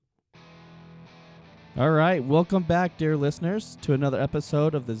All right, welcome back, dear listeners, to another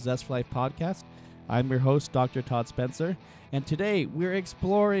episode of the Zest for Life podcast. I'm your host, Dr. Todd Spencer, and today we're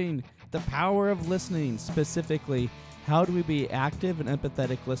exploring the power of listening, specifically how do we be active and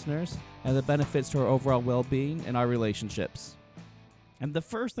empathetic listeners and the benefits to our overall well-being and our relationships. And the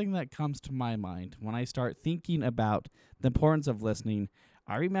first thing that comes to my mind when I start thinking about the importance of listening,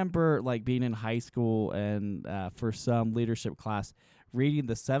 I remember being in high school and for some leadership class, reading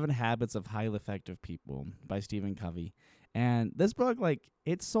The 7 Habits of Highly Effective People by Stephen Covey. And this book,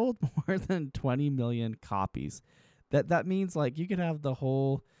 it sold more than 20 million copies. That means, you could have the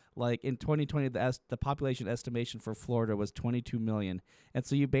whole, in 2020, the population estimation for Florida was 22 million. And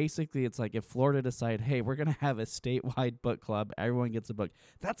so it's like if Florida decided, hey, we're going to have a statewide book club, everyone gets a book.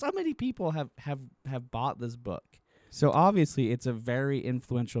 That's how many people have bought this book. So obviously, it's a very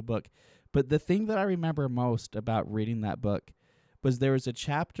influential book. But the thing that I remember most about reading that book was there was a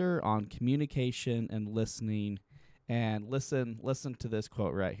chapter on communication and listening. And listen to this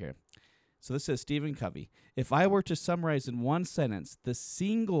quote right here. So this is Stephen Covey. If I were to summarize in one sentence the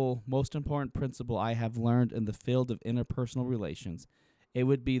single most important principle I have learned in the field of interpersonal relations, it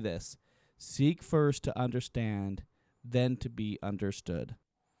would be this: seek first to understand, then to be understood.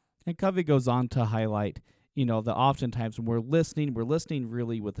 And Covey goes on to highlight, that oftentimes when we're listening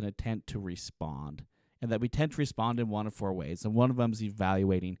really with an intent to respond. And that we tend to respond in one of 4 ways. And one of them is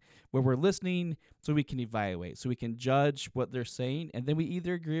evaluating, where we're listening so we can evaluate, so we can judge what they're saying, and then we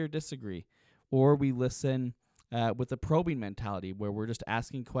either agree or disagree. Or we listen with a probing mentality, where we're just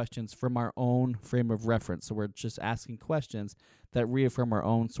asking questions from our own frame of reference. So we're just asking questions that reaffirm our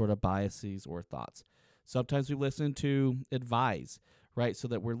own sort of biases or thoughts. Sometimes we listen to advise, right? So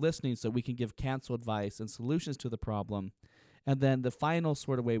that we're listening so we can give counsel, advice, and solutions to the problem. And then the final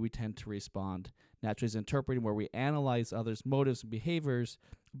sort of way we tend to respond naturally is interpreting, where we analyze others' motives and behaviors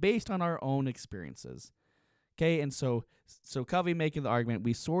based on our own experiences. Okay, and so Covey making the argument,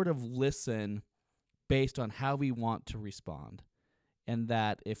 we sort of listen based on how we want to respond. And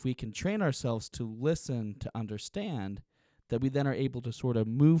that if we can train ourselves to listen, to understand, that we then are able to sort of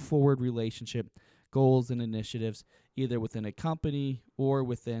move forward relationship goals and initiatives, either within a company or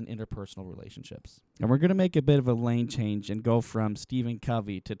within interpersonal relationships. And we're going to make a bit of a lane change and go from Stephen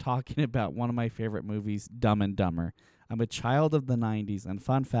Covey to talking about one of my favorite movies, Dumb and Dumber. I'm a child of the 90s, and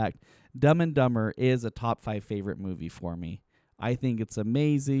fun fact, Dumb and Dumber is a top 5 favorite movie for me. I think it's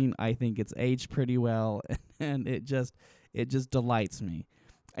amazing. I think it's aged pretty well, and it just delights me.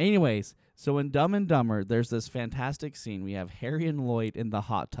 Anyways, so in Dumb and Dumber, there's this fantastic scene. We have Harry and Lloyd in the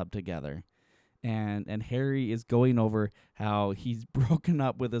hot tub together. And Harry is going over how he's broken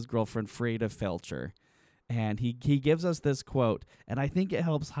up with his girlfriend, Freda Felcher. And he gives us this quote, and I think it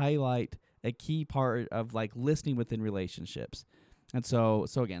helps highlight a key part of listening within relationships. And so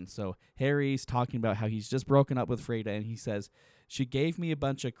Harry's talking about how he's just broken up with Freda, and he says, she gave me a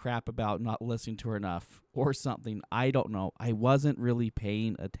bunch of crap about not listening to her enough or something. I don't know. I wasn't really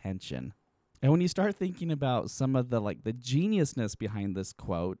paying attention. And when you start thinking about some of the geniusness behind this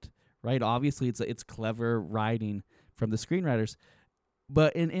quote, right? Obviously, it's clever writing from the screenwriters.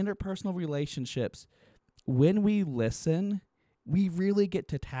 But in interpersonal relationships, when we listen, we really get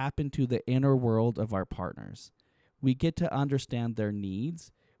to tap into the inner world of our partners. We get to understand their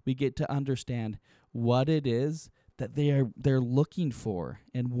needs. We get to understand what it is that they're looking for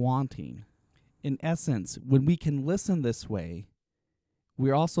and wanting. In essence, when we can listen this way,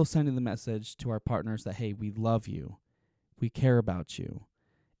 we're also sending the message to our partners that, hey, we love you. We care about you.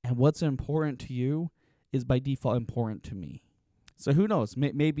 And what's important to you is by default important to me. So who knows?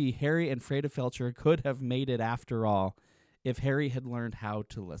 Maybe Harry and Freda Felcher could have made it after all if Harry had learned how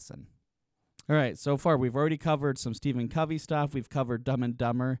to listen. All right, so far we've already covered some Stephen Covey stuff. We've covered Dumb and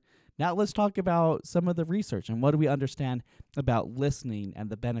Dumber. Now let's talk about some of the research and what do we understand about listening and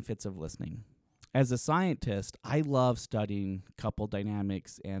the benefits of listening. As a scientist, I love studying couple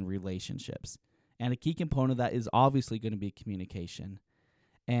dynamics and relationships. And a key component of that is obviously going to be communication.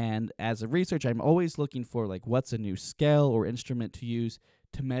 And as a researcher, I'm always looking for what's a new scale or instrument to use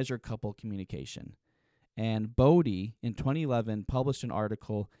to measure couple communication. And Bodie in 2011 published an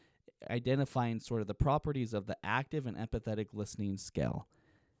article identifying sort of the properties of the active and empathetic listening scale.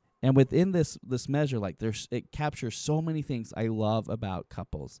 And within this measure, it captures so many things I love about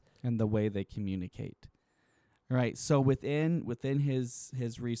couples and the way they communicate. All right, so within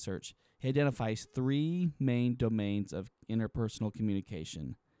his research, he identifies 3 main domains of interpersonal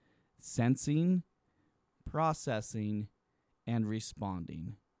communication: sensing, processing, and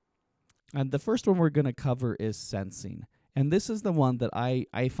responding. And the first one we're going to cover is sensing. And this is the one that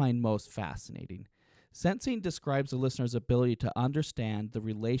I find most fascinating. Sensing describes the listener's ability to understand the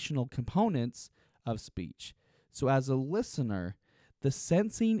relational components of speech. So as a listener, the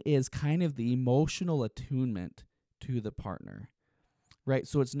sensing is kind of the emotional attunement to the partner, right?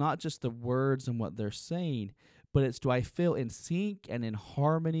 So it's not just the words and what they're saying, but it's, do I feel in sync and in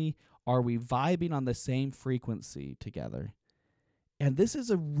harmony? Are we vibing on the same frequency together? And this is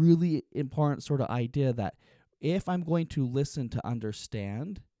a really important sort of idea that if I'm going to listen to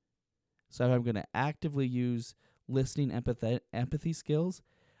understand, so if I'm going to actively use listening empathy skills,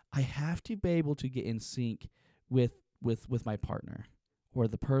 I have to be able to get in sync with my partner or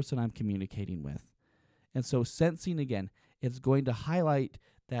the person I'm communicating with. And so sensing, again, it's going to highlight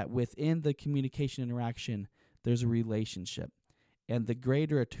that within the communication interaction, there's a relationship. And the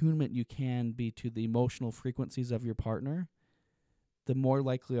greater attunement you can be to the emotional frequencies of your partner, the more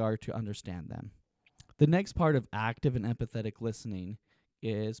likely you are to understand them. The next part of active and empathetic listening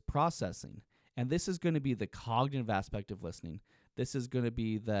is processing. And this is going to be the cognitive aspect of listening. This is going to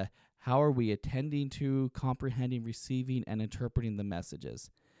be the how are we attending to, comprehending, receiving, and interpreting the messages.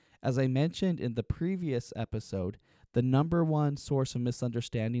 As I mentioned in the previous episode, the number one source of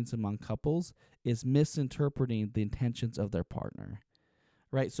misunderstandings among couples is misinterpreting the intentions of their partner,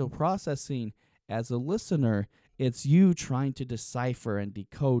 right? So processing as a listener, it's you trying to decipher and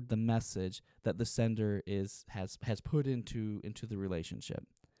decode the message that the sender has put into the relationship.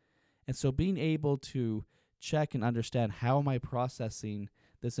 And so being able to check and understand how am I processing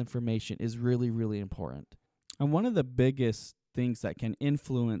this information is really, really important. And one of the biggest things that can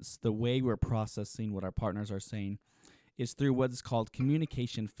influence the way we're processing what our partners are saying is through what is called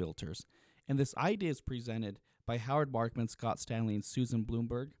communication filters. And this idea is presented by Howard Markman, Scott Stanley, and Susan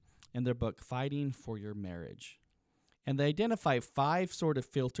Bloomberg in their book, Fighting for Your Marriage. And they identify 5 sort of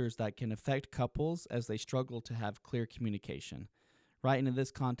filters that can affect couples as they struggle to have clear communication, right? And in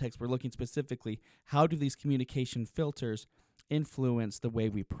this context, we're looking specifically, how do these communication filters influence the way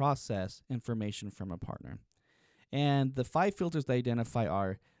we process information from a partner? And the 5 filters they identify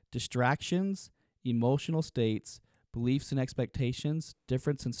are distractions, emotional states, beliefs and expectations,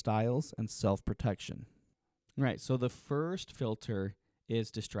 difference in styles, and self-protection. Right, so the first filter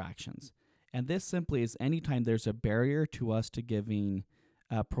is distractions. And this simply is anytime there's a barrier to us to giving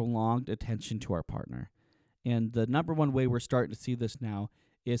prolonged attention to our partner. And the number one way we're starting to see this now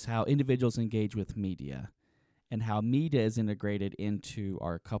is how individuals engage with media and how media is integrated into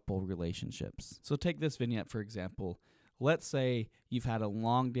our couple relationships. So take this vignette, for example. Let's say you've had a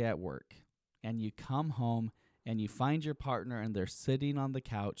long day at work and you come home and you find your partner and they're sitting on the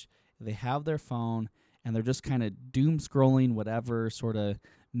couch, they have their phone, and they're just kind of doom scrolling whatever sort of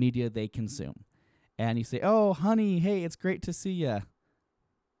media they consume. And you say, "Oh, honey, hey, it's great to see you."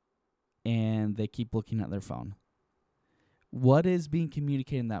 And they keep looking at their phone. What is being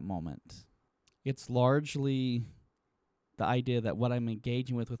communicated in that moment? It's largely the idea that what I'm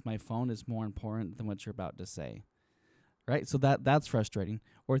engaging with my phone is more important than what you're about to say, right? So that's frustrating.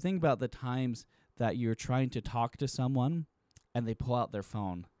 Or think about the times that you're trying to talk to someone and they pull out their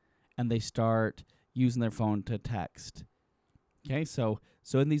phone and they start using their phone to text. Okay, so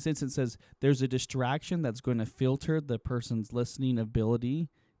in these instances, there's a distraction that's going to filter the person's listening ability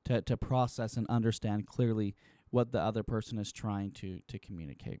to process and understand clearly what the other person is trying to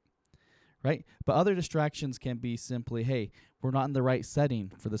communicate, right? But other distractions can be simply, hey, we're not in the right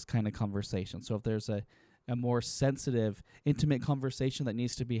setting for this kind of conversation. So if there's a more sensitive, intimate conversation that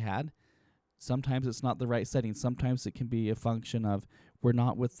needs to be had, sometimes it's not the right setting. Sometimes it can be a function of we're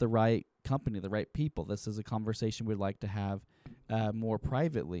not with the right company, the right people. This is a conversation we'd like to have more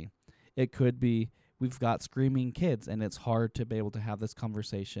privately. It could be we've got screaming kids, and it's hard to be able to have this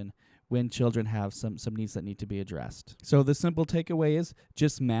conversation when children have some needs that need to be addressed. So the simple takeaway is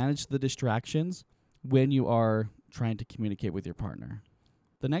just manage the distractions when you are trying to communicate with your partner.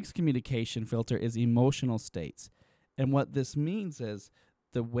 The next communication filter is emotional states. And what this means is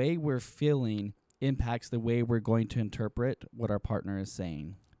the way we're feeling impacts the way we're going to interpret what our partner is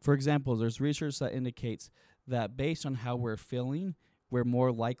saying. For example, there's research that indicates that based on how we're feeling, we're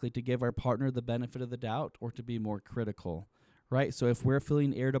more likely to give our partner the benefit of the doubt or to be more critical, right? So if we're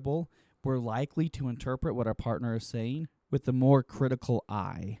feeling irritable, we're likely to interpret what our partner is saying with a more critical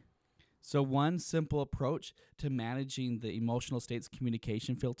eye. So one simple approach to managing the emotional states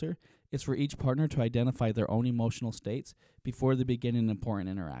communication filter is for each partner to identify their own emotional states before they begin an important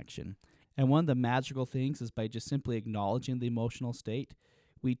interaction. And one of the magical things is by just simply acknowledging the emotional state,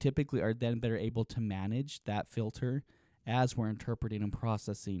 we typically are then better able to manage that filter as we're interpreting and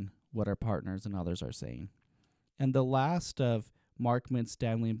processing what our partners and others are saying. And the last of Markman,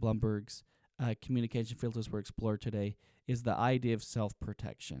 Stanley, and Blumberg's communication filters were explored today is the idea of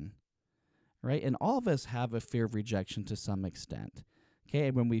self-protection, right? And all of us have a fear of rejection to some extent. Okay,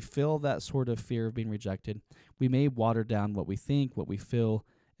 and when we feel that sort of fear of being rejected, we may water down what we think, what we feel,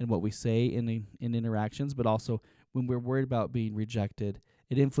 and what we say in interactions, but also when we're worried about being rejected,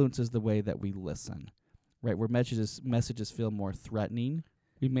 it influences the way that we listen, right? Where messages feel more threatening,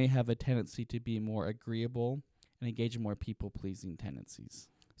 we may have a tendency to be more agreeable and engage in more people-pleasing tendencies.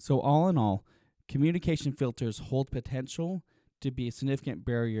 So all in all, communication filters hold potential to be a significant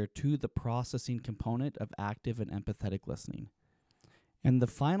barrier to the processing component of active and empathetic listening. And the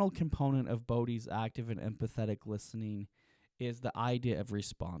final component of Bodhi's active and empathetic listening is the idea of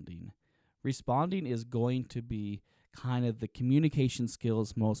responding. Responding is going to be kind of the communication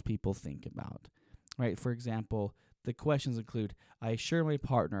skills most people think about, right? For example, the questions include, I assure my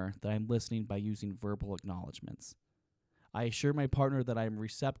partner that I'm listening by using verbal acknowledgments. I assure my partner that I'm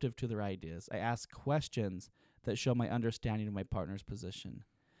receptive to their ideas. I ask questions that show my understanding of my partner's position.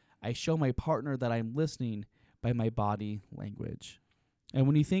 I show my partner that I'm listening by my body language. And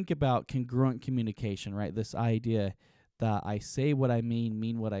when you think about congruent communication, right, this idea that I say what I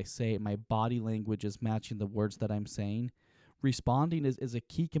mean what I say, my body language is matching the words that I'm saying, responding is a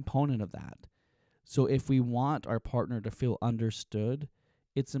key component of that. So if we want our partner to feel understood,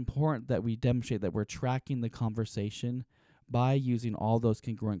 it's important that we demonstrate that we're tracking the conversation by using all those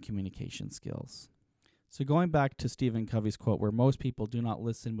congruent communication skills. So going back to Stephen Covey's quote, where most people do not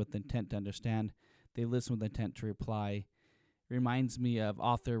listen with intent to understand, they listen with intent to reply, reminds me of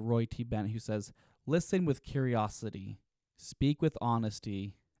author Roy T. Bennett, who says, listen with curiosity, speak with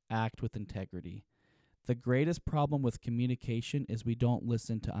honesty, act with integrity. The greatest problem with communication is we don't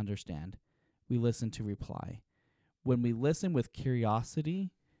listen to understand. We listen to reply. When we listen with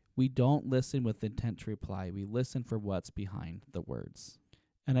curiosity, we don't listen with intent to reply. We listen for what's behind the words.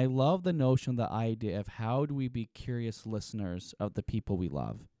 And I love the notion, the idea of how do we be curious listeners of the people we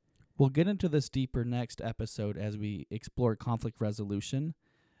love. We'll get into this deeper next episode as we explore conflict resolution.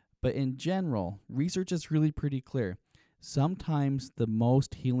 But in general, research is really pretty clear. Sometimes the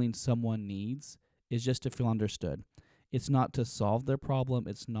most healing someone needs is just to feel understood. It's not to solve their problem.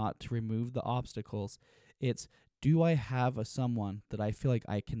 It's not to remove the obstacles. It's, do I have someone that I feel like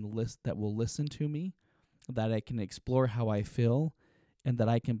I can that will listen to me, that I can explore how I feel, and that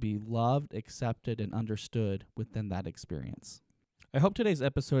I can be loved, accepted, and understood within that experience. I hope today's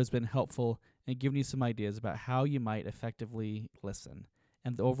episode has been helpful and given you some ideas about how you might effectively listen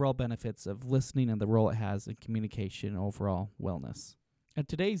and the overall benefits of listening and the role it has in communication and overall wellness. And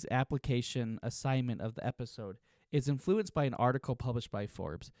today's application assignment of the episode is influenced by an article published by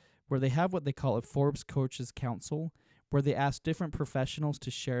Forbes, where they have what they call a Forbes Coaches Council, where they ask different professionals to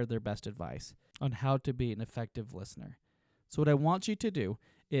share their best advice on how to be an effective listener. So what I want you to do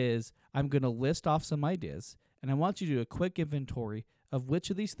is I'm going to list off some ideas, and I want you to do a quick inventory of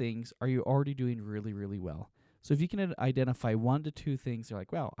which of these things are you already doing really, really well. So if you can identify 1 to 2 things, you're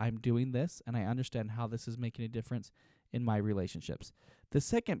like, well, I'm doing this, and I understand how this is making a difference in my relationships. The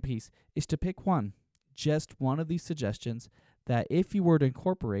second piece is to pick just one of these suggestions that if you were to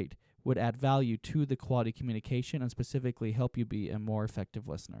incorporate would add value to the quality communication and specifically help you be a more effective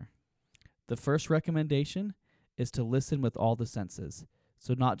listener. The first recommendation is to listen with all the senses.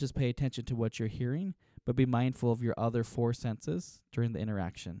 So not just pay attention to what you're hearing, but be mindful of your other 4 senses during the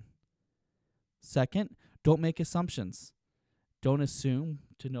interaction. Second, don't make assumptions. Don't assume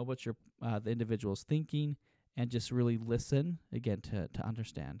to know what the individual is thinking, and just really listen, again, to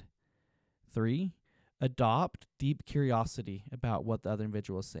understand. 3, adopt deep curiosity about what the other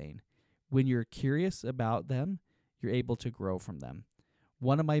individual is saying. When you're curious about them, you're able to grow from them.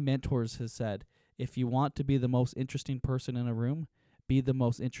 One of my mentors has said, if you want to be the most interesting person in a room, be the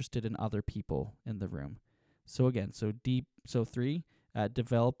most interested in other people in the room. So again, 3,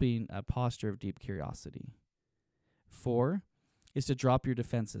 developing a posture of deep curiosity. 4 is to drop your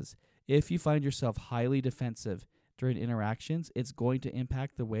defenses. If you find yourself highly defensive during interactions, it's going to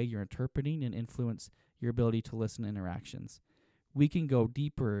impact the way you're interpreting and influence your ability to listen to interactions. We can go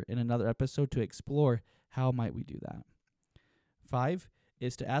deeper in another episode to explore how might we do that. 5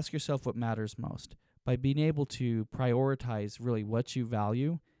 is to ask yourself what matters most. By being able to prioritize really what you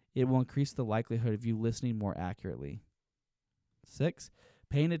value, it will increase the likelihood of you listening more accurately. 6,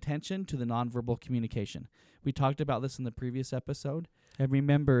 paying attention to the nonverbal communication. We talked about this in the previous episode. And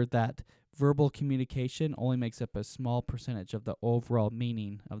remember that verbal communication only makes up a small percentage of the overall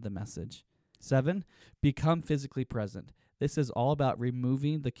meaning of the message. 7, become physically present. This is all about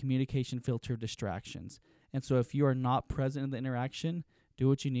removing the communication filter of distractions. And so if you are not present in the interaction, do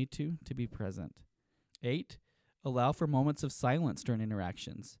what you need to be present. 8, allow for moments of silence during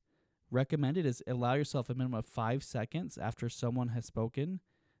interactions. Recommended is allow yourself a minimum of 5 seconds after someone has spoken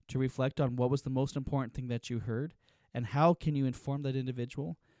to reflect on what was the most important thing that you heard, And how can you inform that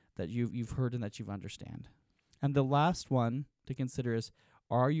individual that you've heard and that you understand? And the last one to consider is,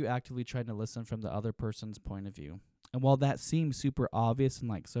 are you actively trying to listen from the other person's point of view? And while that seems super obvious and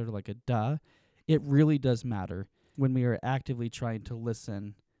like sort of like a duh, it really does matter when we are actively trying to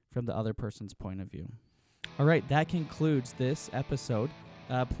listen from the other person's point of view. All right, that concludes this episode.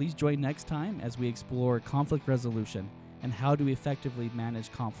 Please join next time as we explore conflict resolution and how to effectively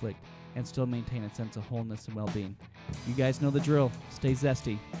manage conflict and still maintain a sense of wholeness and well-being. You guys know the drill. Stay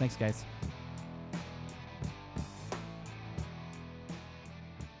zesty. Thanks, guys.